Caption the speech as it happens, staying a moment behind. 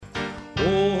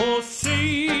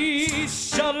Yossi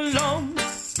Shalom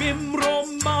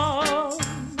Bimroman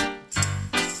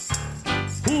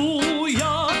Hu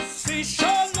Yossi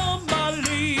Shalom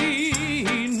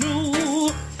Alinu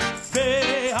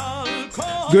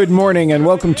Ve'al. Good morning and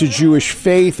welcome to Jewish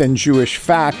Faith and Jewish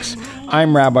Facts.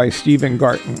 I'm Rabbi Stephen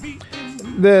Garten.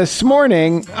 This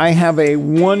morning I have a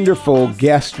wonderful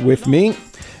guest with me,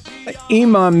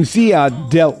 Imam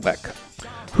Ziad Delek,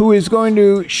 who is going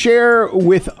to share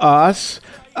with us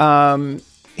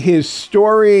his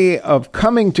story of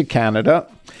coming to Canada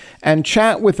and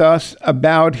chat with us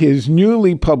about his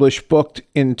newly published book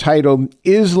entitled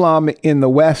Islam in the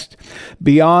West,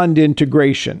 Beyond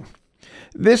Integration.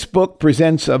 This book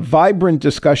presents a vibrant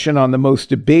discussion on the most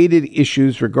debated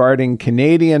issues regarding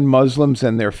Canadian Muslims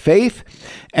and their faith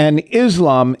and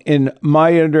Islam in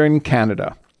modern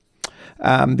Canada.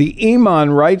 The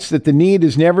Imam writes that the need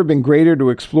has never been greater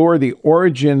to explore the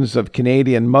origins of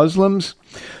Canadian Muslims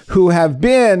who have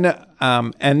been,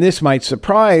 and this might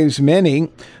surprise many,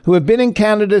 who have been in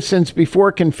Canada since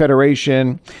before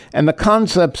Confederation, and the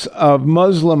concepts of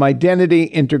Muslim identity,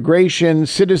 integration,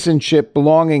 citizenship,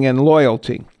 belonging, and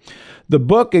loyalty. The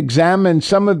book examines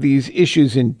some of these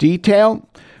issues in detail,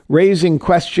 raising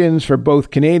questions for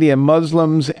both Canadian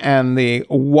Muslims and the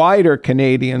wider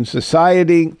Canadian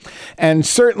society. And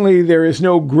certainly there is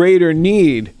no greater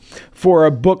need for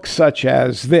a book such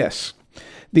as this.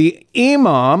 The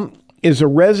Imam is a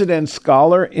resident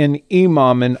scholar in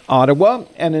Imam in Ottawa,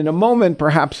 and in a moment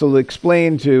perhaps he'll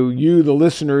explain to you, the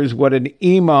listeners, what an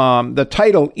Imam, the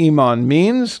title Imam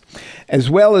means, as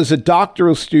well as a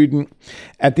doctoral student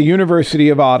at the University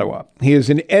of Ottawa. He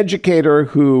is an educator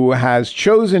who has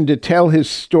chosen to tell his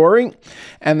story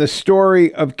and the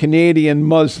story of Canadian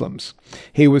Muslims.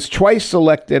 He was twice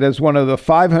selected as one of the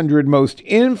 500 most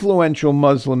influential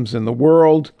Muslims in the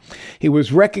world. He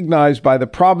was recognized by the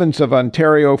province of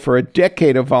Ontario for a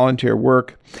decade of volunteer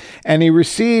work, and he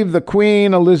received the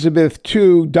Queen Elizabeth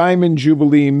II Diamond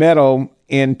Jubilee Medal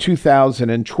in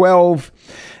 2012.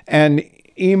 And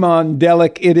Imam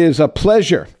Delek, it is a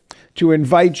pleasure to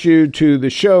invite you to the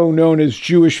show known as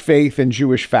Jewish Faith and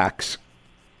Jewish Facts.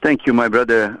 Thank you, my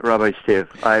brother, Rabbi Steve.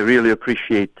 I really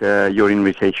appreciate your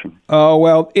invitation. Oh,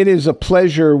 well, it is a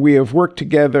pleasure. We have worked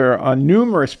together on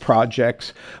numerous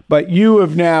projects, but you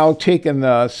have now taken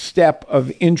the step of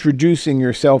introducing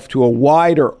yourself to a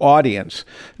wider audience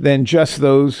than just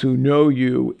those who know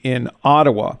you in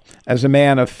Ottawa as a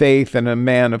man of faith and a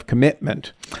man of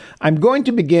commitment. I'm going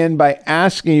to begin by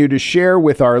asking you to share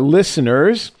with our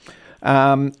listeners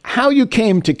how you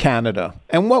came to Canada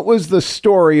and what was the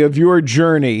story of your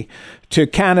journey to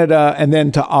Canada and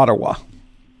then to Ottawa.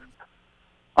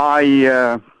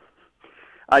 I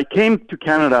came to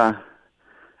Canada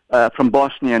from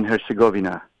Bosnia and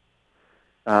Herzegovina.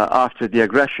 After the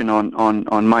aggression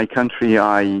on my country,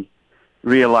 I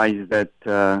realized that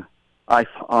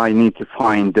I need to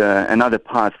find another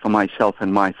path for myself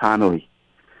and my family.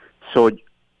 So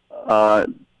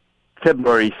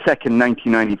February 2nd,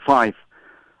 1995,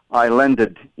 I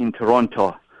landed in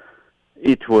Toronto.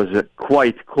 It was a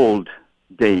quite cold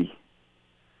day.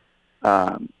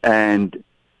 And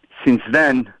since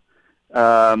then,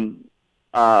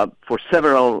 for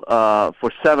several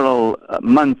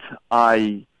months,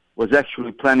 I was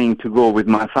actually planning to go with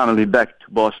my family back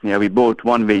to Bosnia. We bought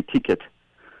one-way ticket.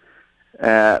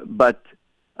 But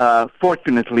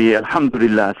fortunately,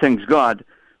 alhamdulillah, thanks God,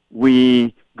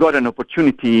 we got an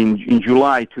opportunity in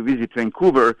July to visit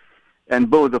Vancouver, and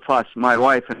both of us, my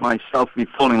wife and myself, we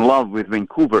fell in love with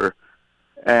Vancouver,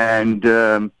 and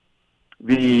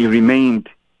we remained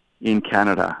in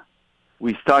Canada.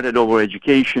 We started our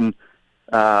education.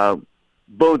 Both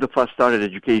of us started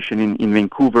education in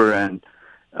Vancouver, and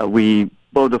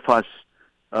both of us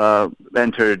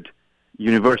entered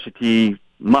university,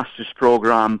 master's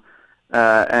program.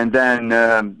 And then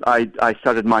I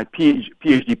started my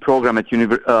PhD program at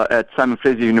Simon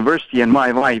Fraser University, and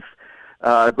my wife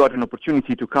got an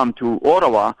opportunity to come to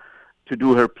Ottawa to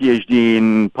do her PhD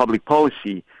in public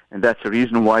policy, and that's the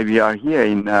reason why we are here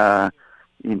in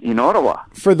Ottawa.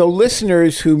 For the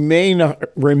listeners who may not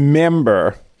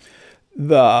remember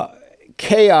the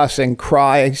chaos and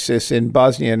crisis in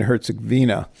Bosnia and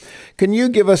Herzegovina, can you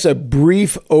give us a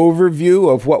brief overview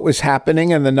of what was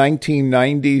happening in the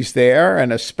 1990s there,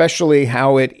 and especially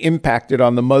how it impacted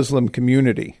on the Muslim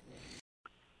community?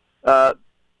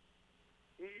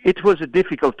 It was a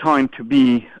difficult time to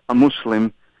be a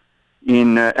Muslim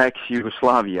in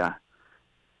ex-Yugoslavia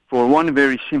for one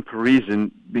very simple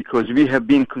reason, because we have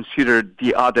been considered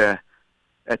the other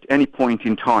at any point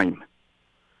in time.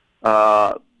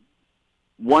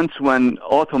 Once when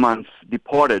Ottomans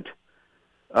deported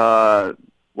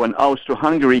when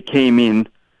Austro-Hungary came in,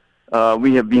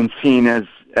 we have been seen as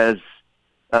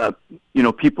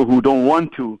people who don't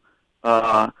want to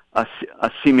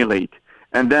assimilate.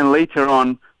 And then later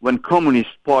on, when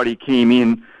Communist Party came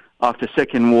in after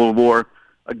Second World War,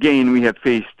 again we have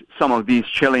faced some of these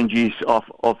challenges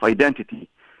of identity.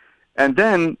 And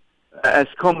then, as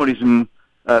communism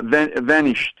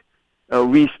vanished,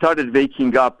 we started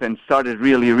waking up and started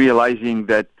really realizing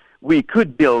that we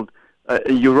could build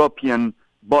a European,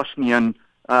 Bosnian,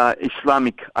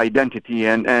 Islamic identity,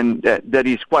 and that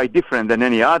is quite different than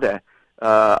any other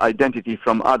identity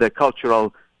from other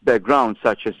cultural backgrounds,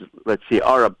 such as, let's say,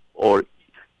 Arab or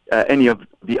any of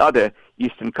the other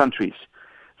Eastern countries.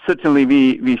 Certainly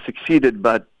we succeeded,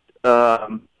 but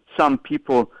some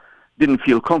people didn't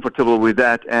feel comfortable with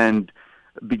that, and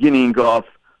beginning of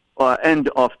end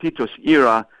of Tito's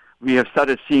era, we have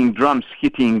started seeing drums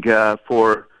hitting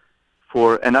for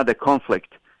another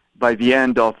conflict. By the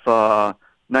end of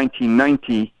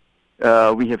 1990,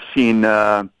 we have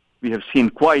seen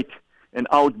quite an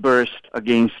outburst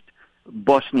against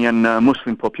Bosnian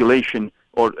Muslim population,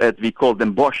 or as we call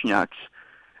them, Bosniaks,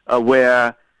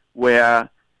 where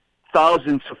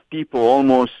thousands of people,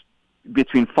 almost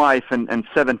between 5 and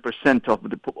 7% of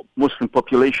the Muslim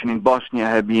population in Bosnia,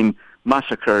 have been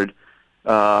massacred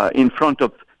in front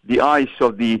of the eyes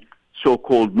of the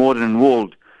so-called modern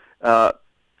world.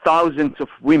 Thousands of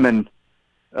women,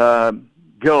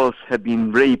 girls have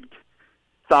been raped,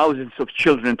 thousands of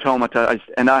children traumatized,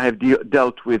 and I have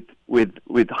dealt with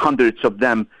hundreds of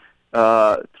them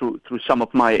through some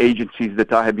of my agencies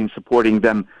that I have been supporting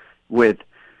them with.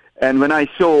 And when I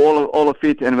saw all of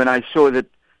it, and when I saw that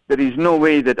there is no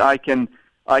way that I can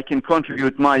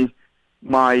contribute my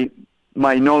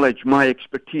knowledge, my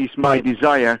expertise, my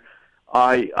desire,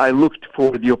 I looked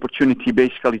for the opportunity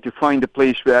basically to find a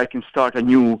place where I can start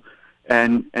anew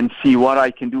and see what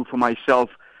I can do for myself,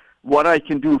 what I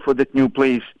can do for that new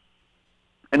place,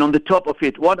 and on the top of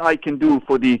it, what I can do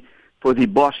for the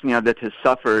Bosnia that has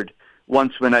suffered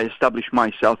once when I established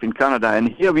myself in Canada.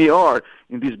 And here we are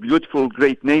in this beautiful,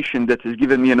 great nation that has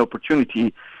given me an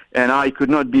opportunity, and I could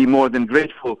not be more than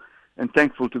grateful and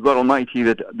thankful to God Almighty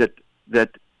that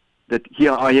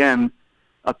here I am,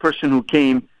 a person who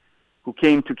came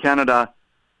to Canada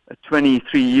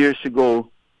 23 years ago,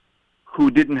 who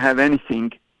didn't have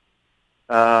anything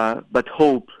but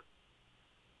hope,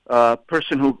 a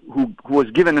person who was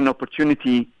given an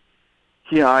opportunity.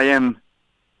 Here I am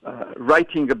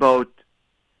writing about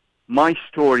my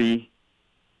story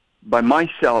by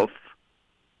myself,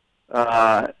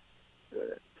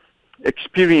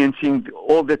 experiencing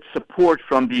all that support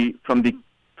from the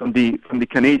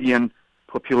Canadian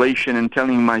population, and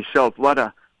telling myself what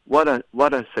a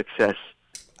success.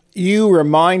 You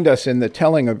remind us in the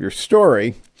telling of your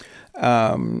story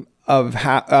of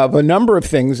a number of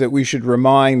things that we should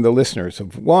remind the listeners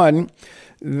of. One,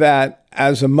 that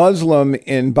as a Muslim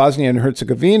in Bosnia and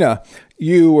Herzegovina,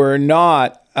 you were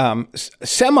not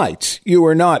Semites, you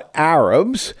were not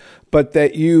Arabs, but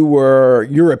that you were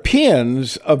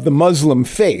Europeans of the Muslim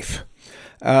faith,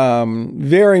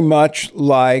 very much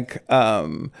like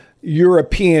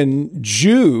European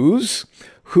Jews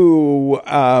who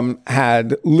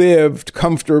had lived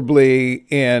comfortably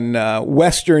in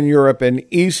Western Europe and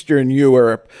Eastern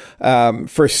Europe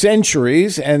for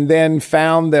centuries, and then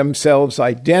found themselves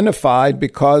identified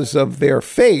because of their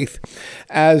faith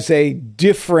as a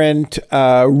different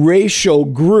racial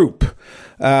group.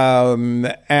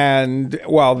 And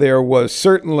while there was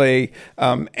certainly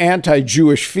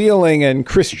anti-Jewish feeling in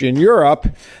Christian Europe,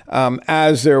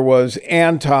 as there was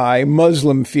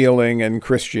anti-Muslim feeling in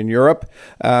Christian Europe,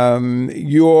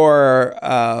 your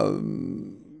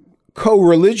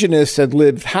co-religionists had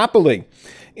lived happily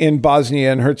in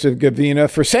Bosnia and Herzegovina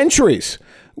for centuries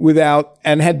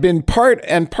and had been part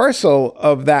and parcel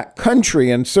of that country,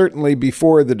 and certainly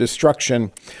before the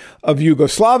destruction of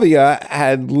Yugoslavia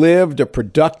had lived a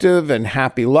productive and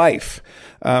happy life.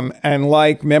 And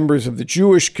like members of the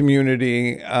Jewish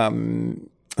community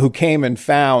who came and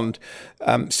found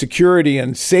security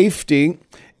and safety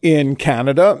in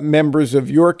Canada, members of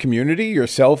your community,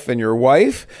 yourself and your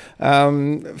wife,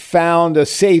 found a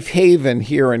safe haven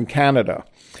here in Canada.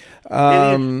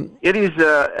 It is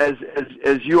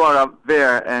as you are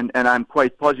aware, and I'm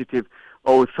quite positive,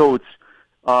 our thoughts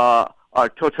are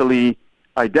totally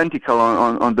identical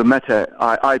on the matter.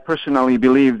 I personally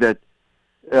believe that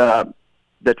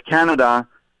Canada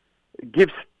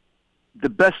gives the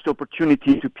best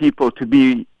opportunity to people to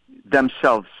be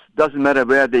themselves. Doesn't matter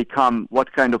where they come,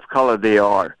 what kind of color they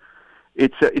are.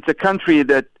 It's a country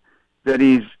that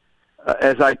is,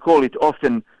 as I call it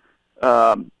often,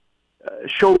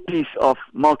 showpiece of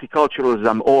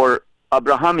multiculturalism or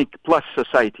Abrahamic plus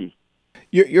society.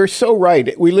 You're so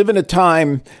right. We live in a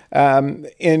time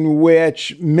in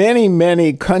which many,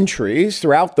 many countries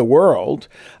throughout the world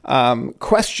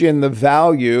question the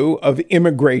value of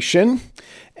immigration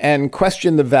and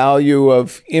question the value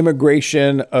of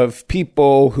immigration of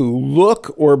people who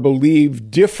look or believe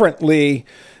differently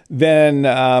than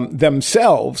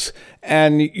themselves.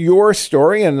 And your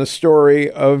story and the story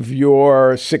of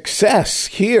your success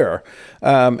here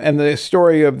and the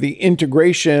story of the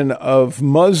integration of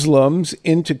Muslims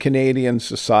into Canadian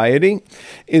society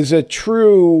is a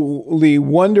truly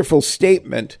wonderful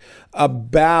statement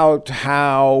about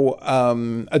how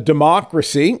a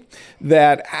democracy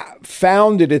that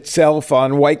founded itself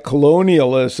on white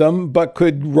colonialism but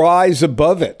could rise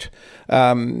above it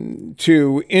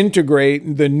to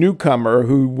integrate the newcomer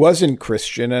who wasn't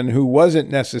Christian and who wasn't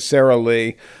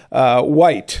necessarily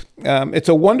white. It's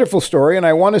a wonderful story, and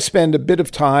I want to spend a bit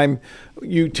of time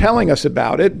you telling us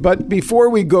about it. But before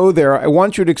we go there, I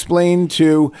want you to explain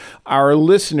to our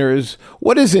listeners,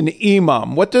 what is an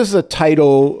imam? What does the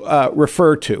title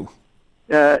refer to?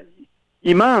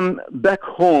 Imam back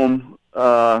home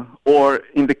or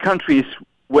in the countries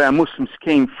where Muslims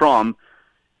came from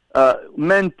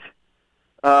meant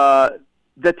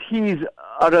that he's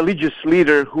a religious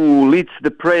leader who leads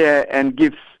the prayer and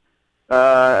gives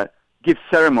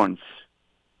sermons.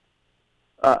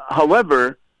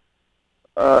 However,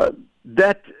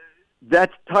 that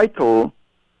title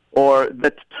or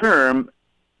that term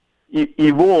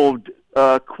evolved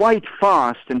quite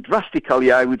fast and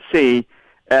drastically, I would say,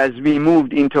 as we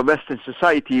moved into Western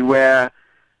society, where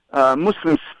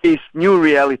Muslims faced new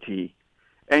reality.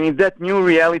 And in that new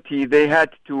reality, they had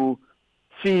to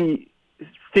see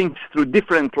things through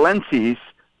different lenses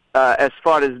as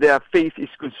far as their faith is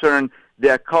concerned,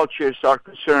 their cultures are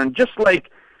concerned, just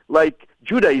like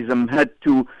Judaism had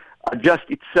to adjust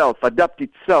itself, adapt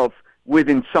itself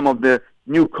within some of the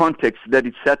new contexts that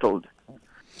it settled.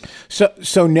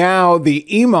 So now the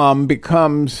imam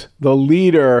becomes the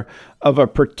leader of a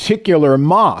particular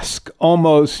mosque,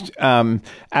 almost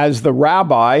as the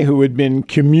rabbi who had been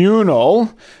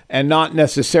communal and not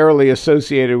necessarily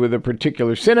associated with a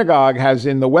particular synagogue has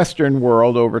in the Western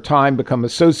world over time become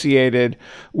associated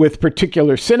with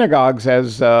particular synagogues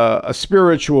as a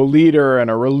spiritual leader and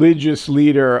a religious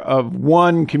leader of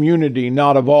one community,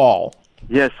 not of all.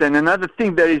 Yes, and another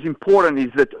thing that is important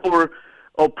is that our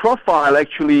profile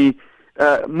actually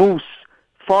moves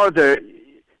farther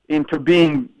into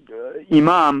being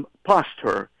imam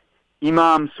pastor,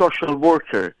 imam social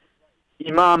worker,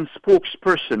 imam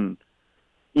spokesperson,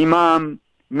 imam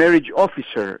marriage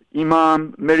officer,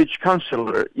 imam marriage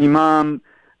counselor, imam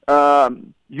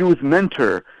youth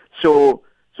mentor. So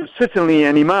certainly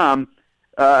an imam,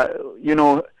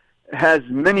 has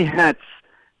many hats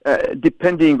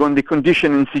depending on the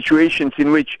condition and situations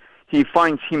in which he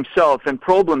finds himself and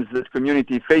problems that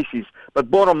community faces.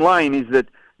 But bottom line is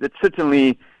that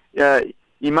certainly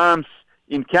imams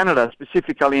in Canada,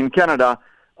 specifically in Canada,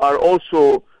 are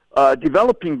also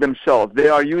developing themselves. They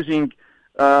are using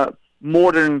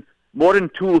modern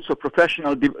tools of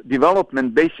professional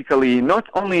development, basically, not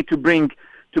only to bring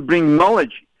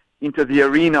knowledge into the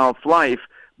arena of life,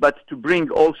 but to bring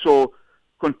also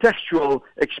contextual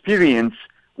experience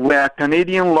where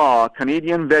Canadian law,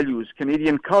 Canadian values,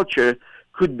 Canadian culture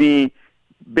could be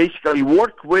basically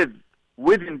worked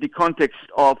within the context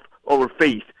of our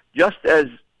faith, just as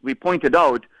we pointed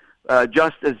out,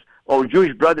 just as our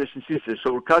Jewish brothers and sisters,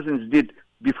 our cousins did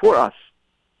before us.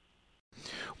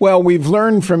 Well, we've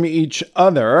learned from each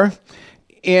other.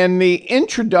 In the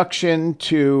introduction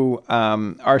to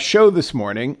our show this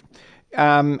morning,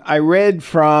 I read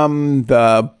from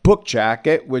the book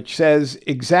jacket, which says,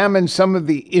 examine some of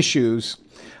the issues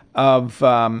of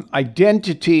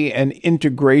identity and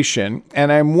integration.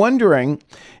 And I'm wondering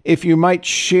if you might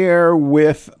share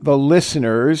with the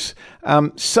listeners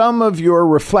some of your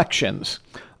reflections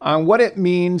on what it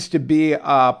means to be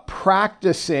a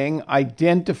practicing,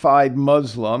 identified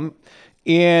Muslim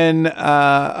in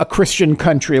a Christian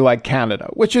country like Canada,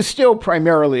 which is still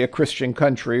primarily a Christian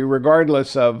country,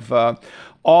 regardless of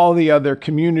all the other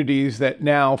communities that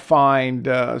now find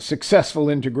successful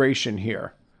integration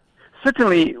here.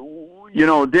 Certainly,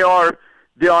 there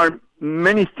are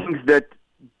many things that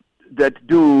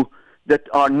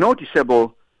are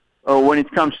noticeable when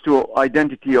it comes to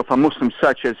identity of a Muslim,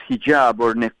 such as hijab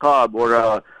or niqab or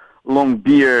a long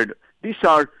beard. These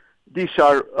are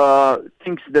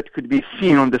things that could be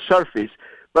seen on the surface,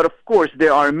 but of course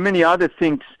there are many other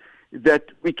things that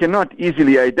we cannot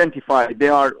easily identify. They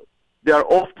are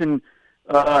often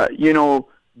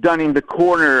done in the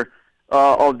corner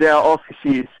of their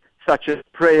offices, such as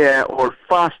prayer or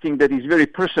fasting, that is very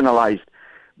personalized.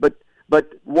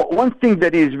 But one thing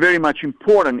that is very much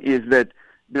important is that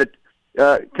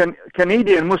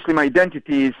Canadian Muslim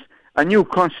identity is a new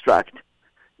construct.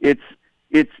 It's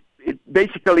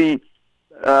basically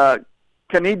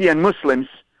Canadian Muslims.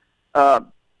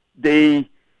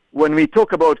 When we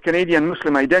talk about Canadian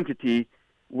Muslim identity,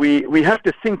 we have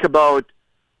to think about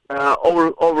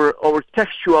our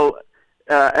textual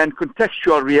and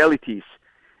contextual realities.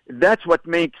 That's what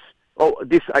makes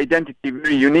this identity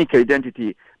very unique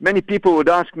identity. Many people would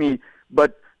ask me,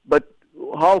 but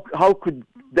how could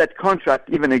that contract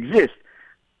even exist?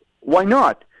 Why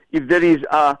not? If there is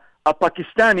a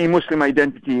Pakistani Muslim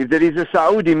identity, if there is a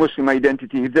Saudi Muslim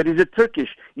identity, if there is a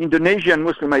Turkish, Indonesian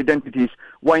Muslim identities,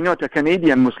 why not a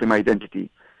Canadian Muslim identity?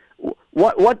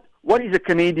 What is a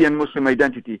Canadian Muslim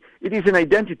identity? It is an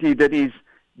identity that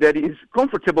is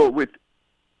comfortable with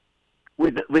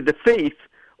the faith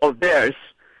of theirs,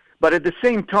 but at the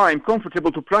same time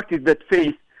comfortable to practice that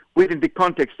faith within the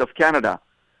context of Canada.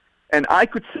 And I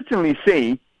could certainly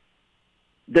say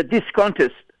that this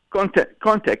context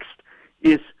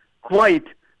is quite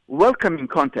welcoming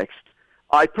context.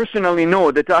 I personally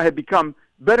know that I have become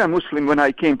better Muslim when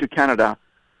I came to Canada,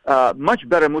 much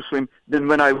better Muslim than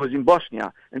when I was in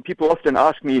Bosnia. And people often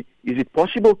ask me, is it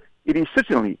possible? It is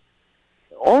certainly.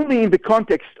 Only in the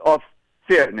context of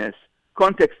fairness,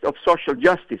 context of social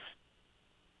justice,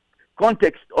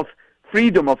 context of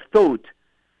freedom of thought,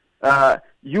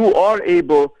 you are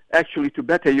able actually to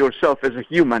better yourself as a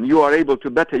human. You are able to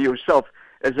better yourself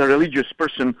as a religious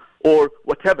person or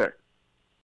whatever.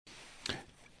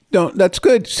 No, that's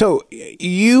good. So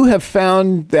you have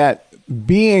found that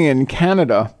being in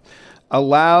Canada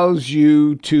allows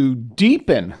you to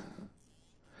deepen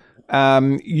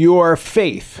your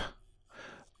faith.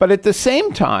 But at the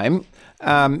same time,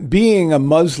 being a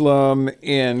Muslim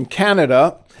in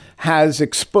Canada has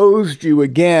exposed you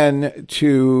again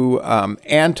to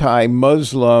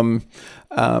anti-Muslim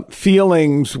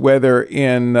feelings, whether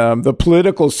in the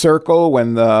political circle,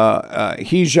 when the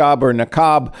hijab or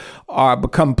niqab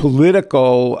become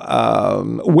political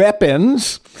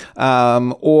weapons,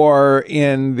 or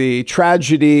in the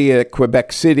tragedy at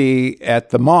Quebec City at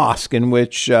the mosque, in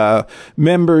which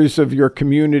members of your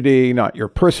community, not your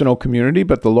personal community,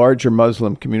 but the larger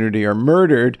Muslim community, are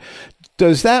murdered.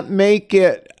 Does that make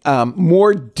it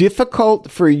more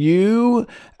difficult for you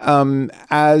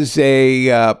as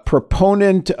a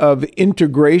proponent of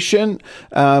integration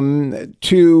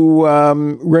to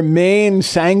remain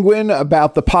sanguine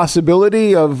about the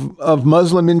possibility of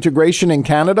Muslim integration in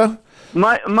Canada?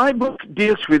 My book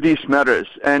deals with these matters,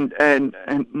 and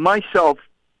myself,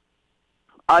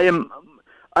 I'm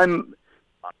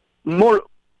more of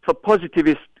a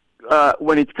positivist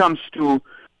when it comes to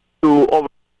our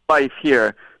life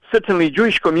here. Certainly,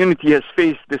 Jewish community has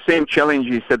faced the same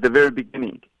challenges at the very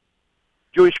beginning.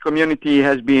 Jewish community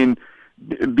has been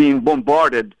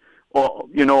bombarded,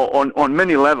 on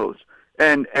many levels,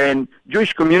 and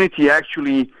Jewish community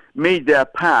actually made their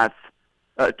path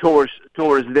towards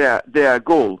their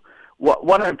goal.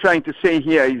 What I'm trying to say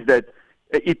here is that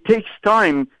it takes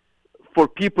time for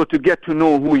people to get to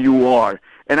know who you are,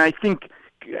 and I think,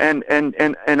 and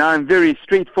I'm very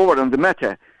straightforward on the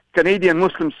matter. Canadian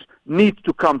Muslims need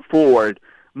to come forward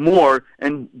more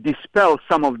and dispel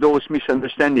some of those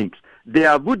misunderstandings.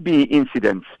 There would be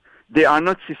incidents. They are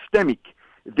not systemic.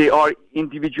 They are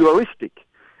individualistic.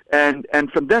 And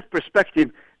from that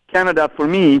perspective, Canada, for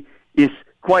me, is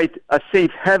quite a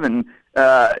safe haven,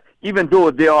 even though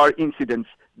there are incidents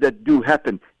that do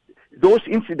happen. Those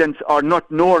incidents are not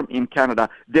norm in Canada.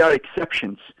 They are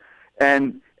exceptions.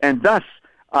 And thus,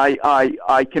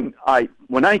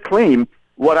 when I claim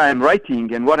what I am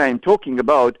writing and what I am talking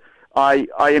about, I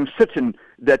am certain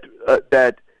that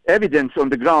evidence on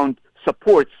the ground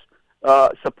supports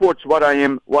what I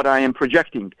am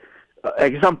projecting.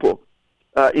 Example: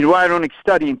 Environic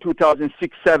study in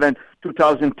 2006, 7,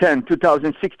 2010,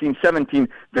 2016, 17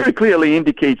 very clearly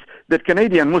indicates that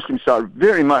Canadian Muslims are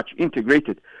very much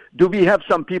integrated. Do we have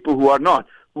some people who are not,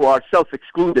 who are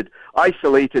self-excluded,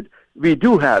 isolated? We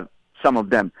do have some of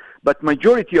them, but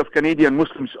majority of Canadian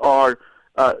Muslims are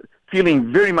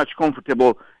feeling very much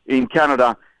comfortable in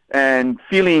Canada and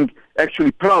feeling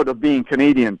actually proud of being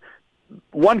Canadian.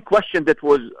 One question that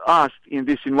was asked in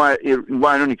this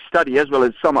Environic study, as well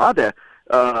as some other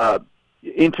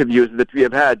interviews that we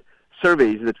have had,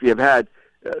 surveys that we have had,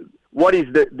 what is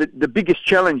the biggest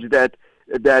challenge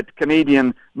that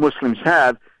Canadian Muslims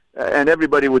have? And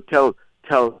everybody would tell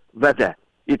weather.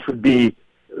 It would be,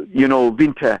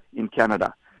 winter in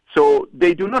Canada. So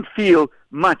they do not feel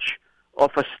much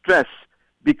a stress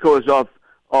because of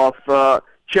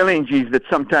challenges that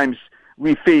sometimes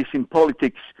we face in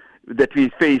politics, that we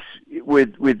face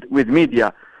with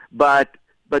media. But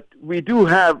we do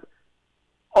have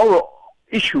our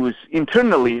issues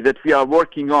internally that we are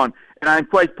working on. And I'm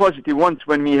quite positive once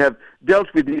when we have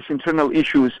dealt with these internal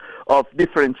issues of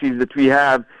differences that we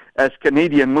have as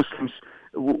Canadian Muslims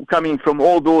coming from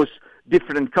all those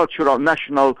different cultural,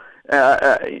 national,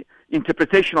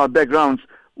 interpretational backgrounds,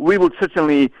 we will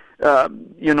certainly,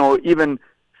 even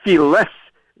feel less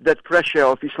that pressure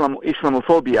of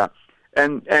Islamophobia.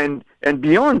 And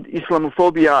beyond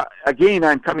Islamophobia, again,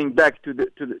 I'm coming back to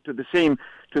the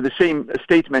same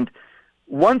statement.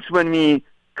 Once when we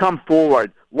come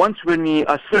forward, once when we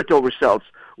assert ourselves,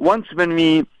 once when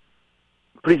we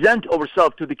present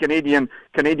ourselves to the Canadian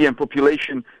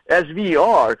population as we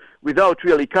are, without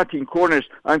really cutting corners,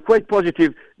 I'm quite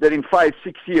positive that in 5-6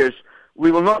 years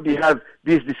we will not have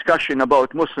this discussion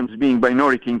about Muslims being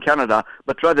minority in Canada,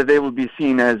 but rather they will be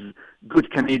seen as good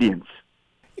Canadians.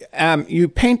 You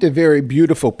paint a very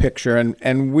beautiful picture,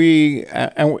 and we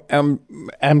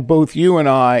and both you and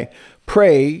I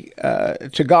pray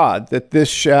to God that this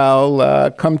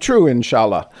shall come true,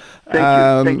 inshallah.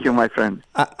 Thank you, my friend.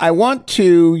 I want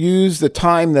to use the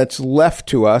time that's left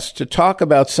to us to talk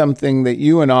about something that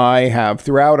you and I have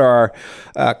throughout our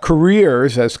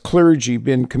careers as clergy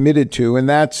been committed to, and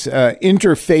that's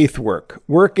interfaith work,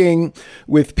 working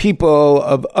with people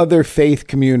of other faith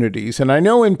communities. And I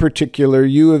know in particular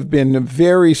you have been a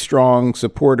very strong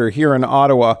supporter here in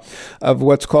Ottawa of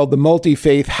what's called the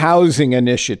Multi-Faith Housing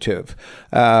Initiative.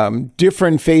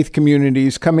 Different faith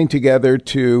communities coming together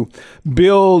to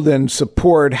build and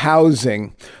support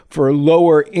housing for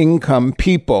lower income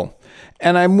people.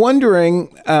 And I'm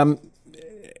wondering,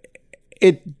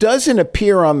 it doesn't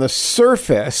appear on the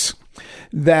surface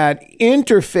that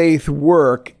interfaith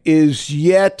work is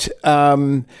yet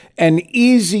an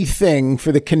easy thing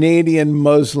for the Canadian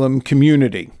Muslim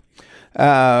community.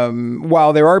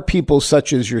 While there are people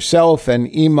such as yourself and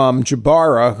Imam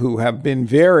Jabara who have been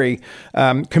very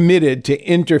committed to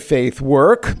interfaith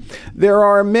work, there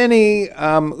are many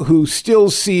who still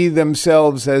see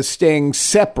themselves as staying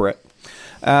separate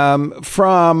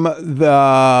from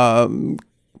the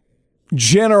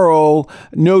general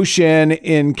notion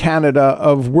in Canada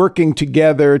of working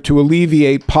together to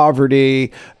alleviate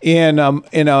poverty in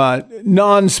a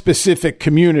non-specific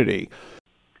community.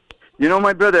 You know,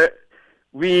 my brother,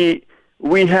 we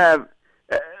have,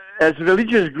 as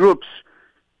religious groups,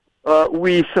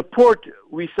 we support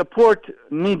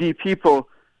needy people,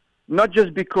 not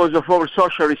just because of our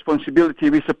social responsibility.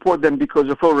 We support them because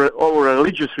of our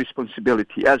religious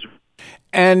responsibility as well.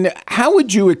 And how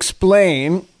would you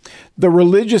explain the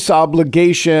religious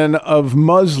obligation of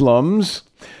Muslims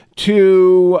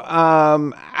to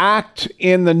act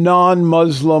in the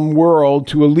non-Muslim world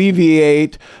to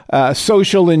alleviate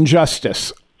social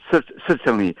injustice?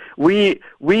 Certainly. We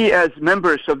as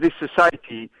members of this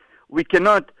society, we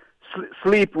cannot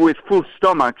sleep with full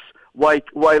stomachs while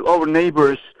our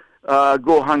neighbors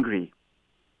go hungry.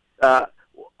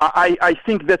 I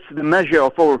think that's the measure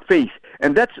of our faith,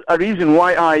 and that's a reason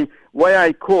why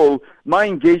I call my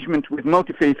engagement with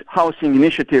Multi-Faith Housing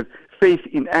Initiative Faith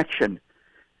in Action,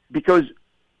 because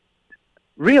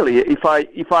really, if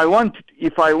I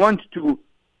want to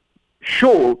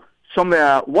show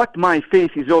somewhere what my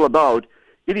faith is all about,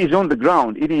 it is on the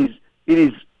ground. It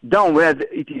is down where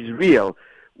it is real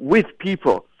with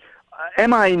people.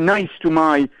 Am I nice to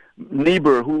my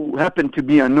neighbor who happen to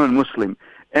be a non-Muslim?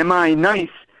 Am I nice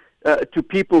to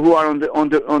people who are on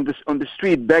the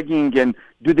street begging, and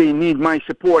do they need my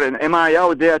support? And am I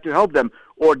out there to help them,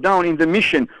 or down in the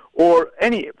mission, or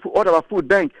any Ottawa Food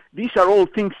Bank? These are all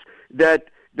things that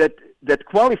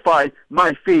qualify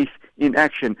my faith in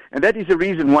action, and that is the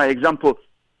reason why, example,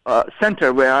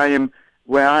 center where I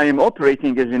am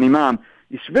operating as an imam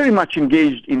is very much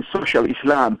engaged in social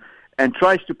Islam and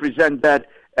tries to present that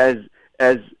as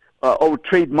our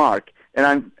trademark.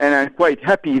 And I'm quite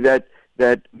happy that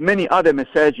many other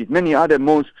masajid, many other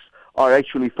mosques are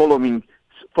actually following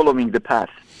the path.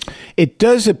 It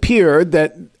does appear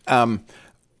that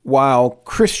while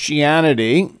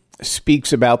Christianity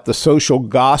speaks about the social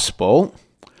gospel,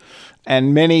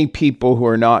 and many people who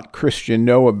are not Christian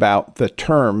know about the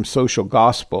term social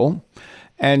gospel,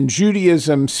 and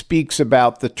Judaism speaks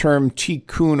about the term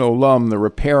tikkun olam, the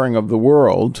repairing of the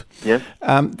world, yes.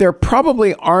 There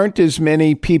probably aren't as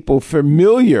many people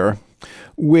familiar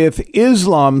with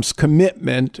Islam's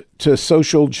commitment to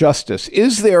social justice.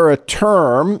 Is there a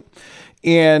term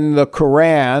in the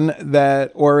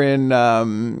Quran or in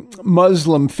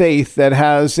Muslim faith that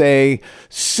has a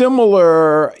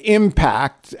similar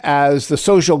impact as the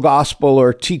social gospel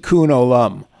or tikkun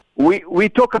olam? We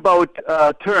talk about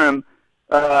term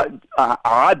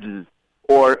adl,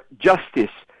 or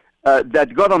justice,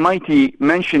 that God Almighty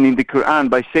mentioned in the Quran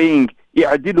by saying,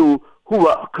 "I'dilu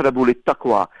huwa aqrabu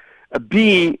lit-taqwa."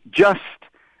 Be just,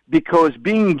 because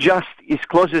being just is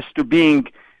closest to being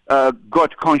a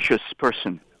God-conscious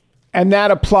person. And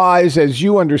that applies, as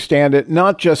you understand it,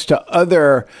 not just to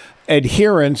other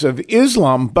adherents of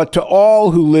Islam, but to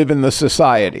all who live in the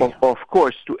society. Of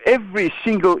course, to every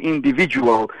single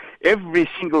individual, every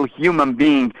single human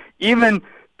being, even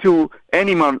to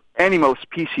animal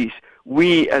species.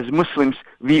 We as Muslims,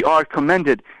 we are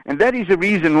commended. And that is the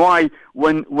reason why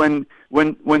when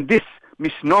this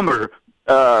misnomer,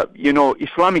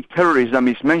 Islamic terrorism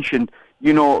is mentioned,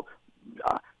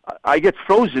 I get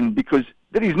frozen, because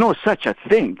there is no such a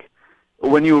thing.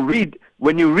 When you read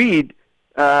the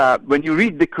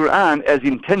Quran as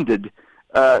intended,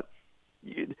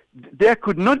 there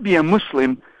could not be a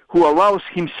Muslim who allows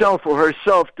himself or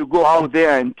herself to go out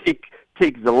there and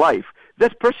take the life.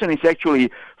 That person is actually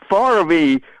far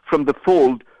away from the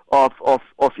fold of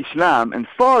Islam and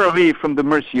far away from the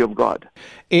mercy of God.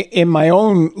 In my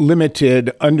own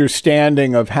limited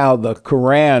understanding of how the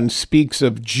Quran speaks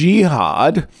of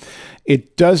jihad,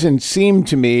 it doesn't seem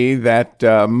to me that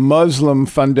Muslim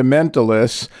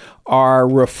fundamentalists are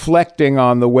reflecting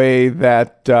on the way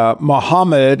that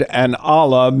Muhammad and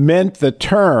Allah meant the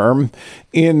term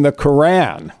in the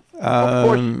Quran. Of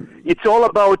course, it's all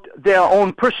about their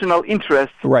own personal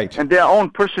interests, right, and their own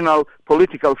personal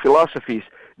political philosophies.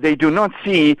 They do not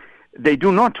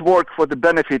work for the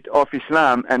benefit of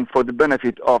Islam and for the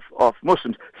benefit of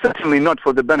Muslims, certainly not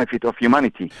for the benefit of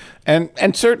humanity.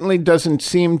 And certainly doesn't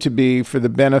seem to be for the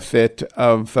benefit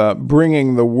of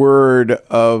bringing the word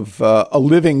of a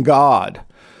living God,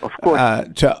 of course,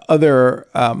 to other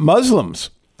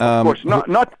Muslims. Of course,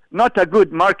 not a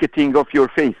good marketing of your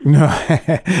faith. No,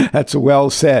 that's well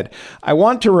said. I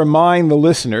want to remind the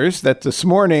listeners that this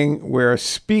morning we're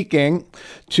speaking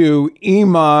to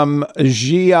Imam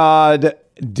Jihad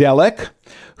Delek,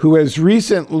 who has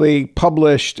recently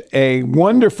published a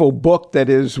wonderful book that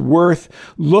is worth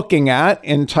looking at,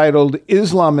 entitled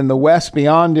Islam in the West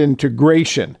Beyond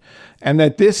Integration. And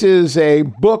that this is a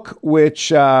book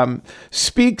which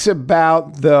speaks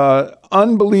about the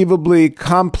unbelievably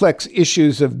complex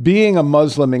issues of being a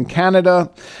Muslim in Canada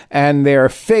and their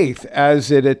faith as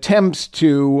it attempts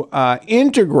to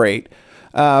integrate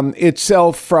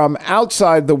itself from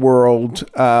outside the world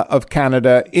of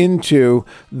Canada into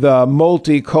the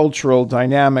multicultural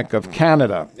dynamic of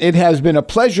Canada. It has been a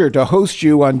pleasure to host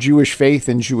you on Jewish Faith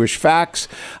and Jewish Facts.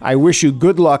 I wish you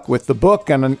good luck with the book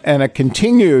and a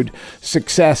continued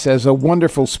success as a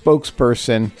wonderful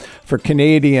spokesperson for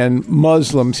Canadian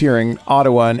Muslims here in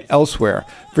Ottawa and elsewhere.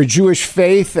 For Jewish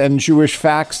Faith and Jewish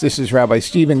Facts, this is Rabbi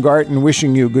Stephen Garten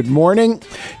wishing you good morning.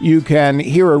 You can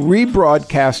hear a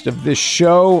rebroadcast of this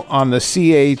show on the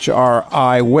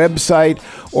CHRI website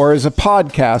or as a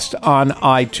podcast on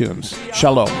iTunes.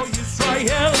 Shalom.